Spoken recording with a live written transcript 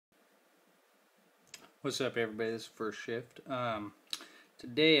What's up, everybody? This is First Shift.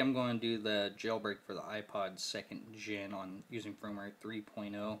 Today I'm going to do the jailbreak for the iPod 2nd Gen on using firmware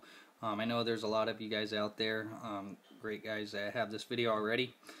 3.0. I know there's a lot of you guys out there, great guys that have this video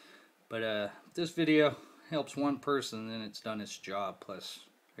already, but if this video helps one person, then it's done its job. Plus,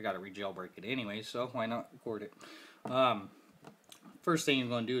 I got to re-jailbreak it anyway, so why not record it? First thing you're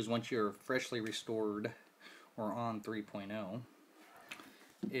going to do is, once you're freshly restored or on 3.0,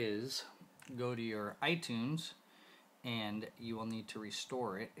 is go to your iTunes, and you will need to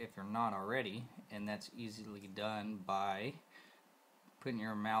restore it if you're not already, and that's easily done by putting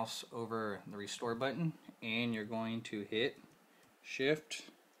your mouse over the restore button, and you're going to hit shift,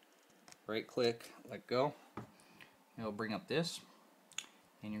 right click, let go. It'll bring up this,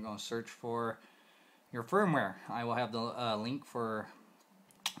 and you're going to search for your firmware. I will have the link for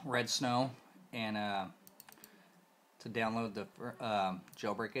Red Snow and to download the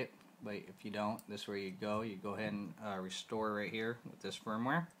jailbreak it. But if you don't, this is where you go ahead and restore right here with this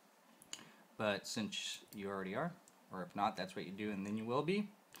firmware. But since you already are, or if not, that's what you do, and then you will be.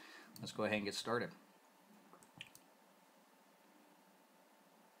 Let's go ahead and get started.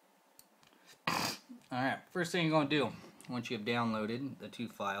 Alright, first thing you're going to do, once you've downloaded the two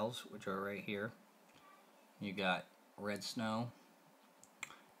files, which are right here, you got Red Snow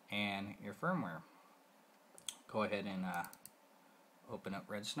and your firmware. Go ahead and open up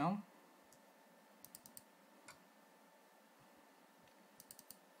Red Snow.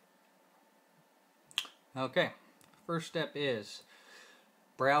 Okay, first step is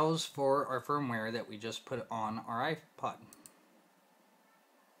browse for our firmware that we just put on our iPod.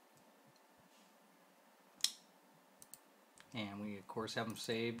 And we of course have them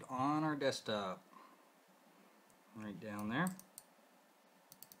saved on our desktop. Right down there.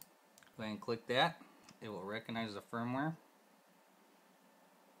 Go ahead and click that. It will recognize the firmware.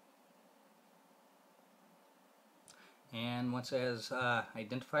 And once it has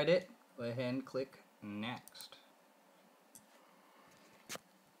identified it, go ahead and click next.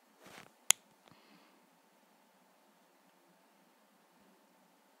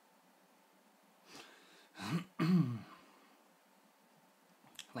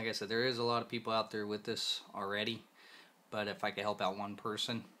 Like I said, there is a lot of people out there with this already, but if I could help out one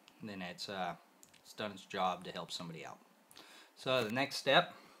person, then it's done its job to help somebody out. So the next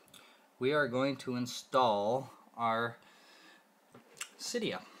step, we are going to install our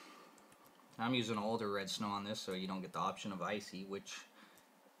Cydia. I'm using an older Red Snow on this, so you don't get the option of Icy, which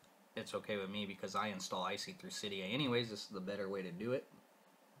it's okay with me because I install Icy through Cydia anyways. This is the better way to do it.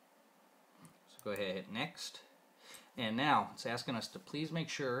 So go ahead and hit next. And now it's asking us to please make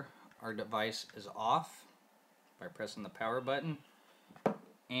sure our device is off by pressing the power button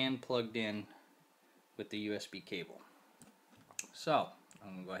and plugged in with the USB cable. So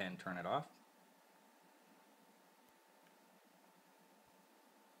I'm going to go ahead and turn it off.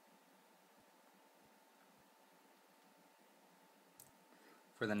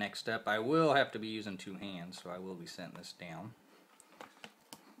 For the next step, I will have to be using two hands, so I will be setting this down.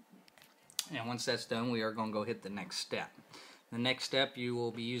 And once that's done, we are going to go hit the next step. The next step, you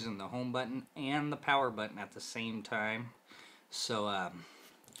will be using the home button and the power button at the same time. So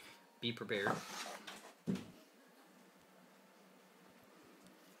be prepared.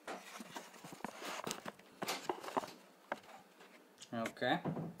 Okay.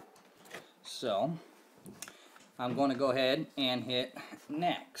 So I'm going to go ahead and hit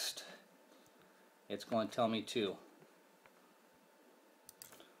next. It's going to tell me to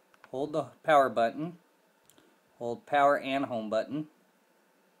hold the power button, hold power and home button,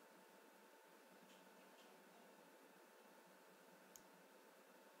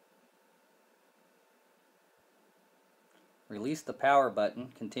 release the power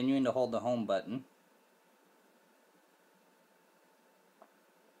button, continuing to hold the home button,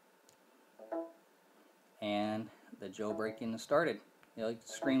 and the jailbreaking is started. The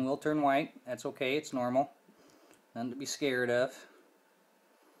screen will turn white. That's okay, it's normal. Nothing to be scared of.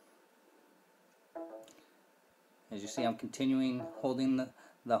 As you see, I'm continuing holding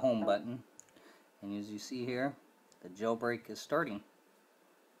the home button, and as you see here, the jailbreak is starting.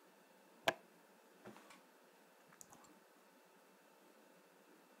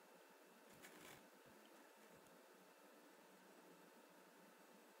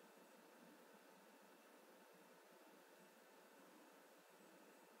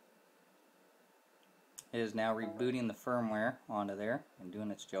 It is now rebooting the firmware onto there and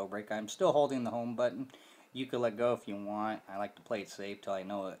doing its jailbreak. I'm still holding the home button. You could let go if you want. I like to play it safe till I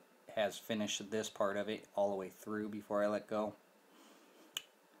know it has finished this part of it all the way through before I let go.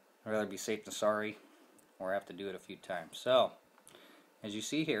 I'd rather be safe than sorry, or have to do it a few times. So, as you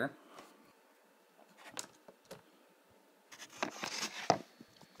see here,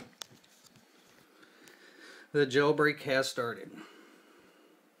 The jailbreak has started.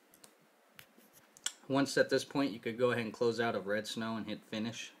 Once at this point, you could go ahead and close out of Red Snow and hit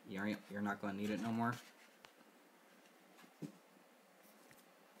finish. You're not going to need it no more.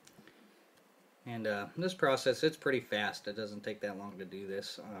 And this process, it's pretty fast. It doesn't take that long to do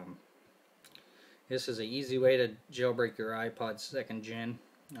this. This is an easy way to jailbreak your iPod 2nd gen.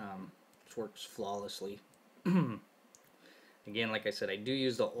 It works flawlessly. Again, like I said, I do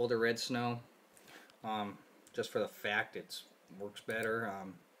use the older Red Snow, just for the fact it works better.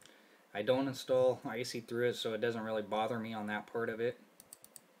 I don't install IC through it, so it doesn't really bother me on that part of it.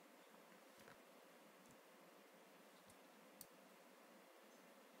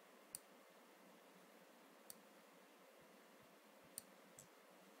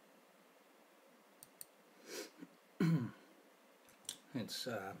 It's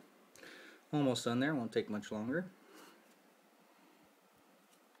almost done there. Won't take much longer.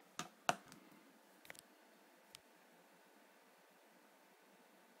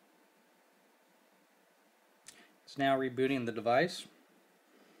 It's now rebooting the device.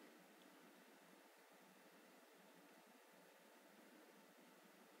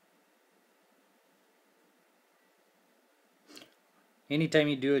 Anytime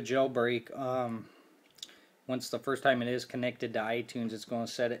you do a jailbreak, once the first time it is connected to iTunes, it's going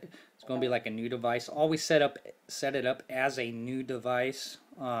to set it. It's going to be like a new device. Always set it up as a new device.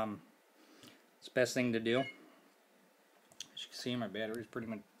 It's the best thing to do. As you can see, my battery's pretty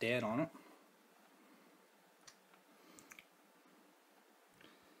much dead on it.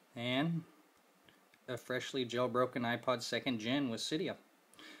 And a freshly jailbroken iPod 2nd gen with Cydia.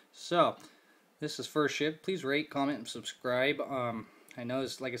 So, this is first ship. Please rate, comment, and subscribe. I know,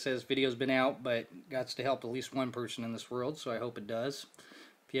 like I said, this video's been out, but got to help at least one person in this world, so I hope it does.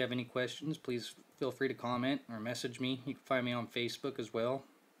 If you have any questions, please feel free to comment or message me. You can find me on Facebook as well.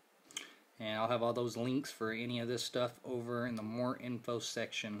 And I'll have all those links for any of this stuff over in the more info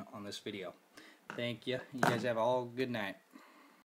section on this video. Thank you. You guys have all good night.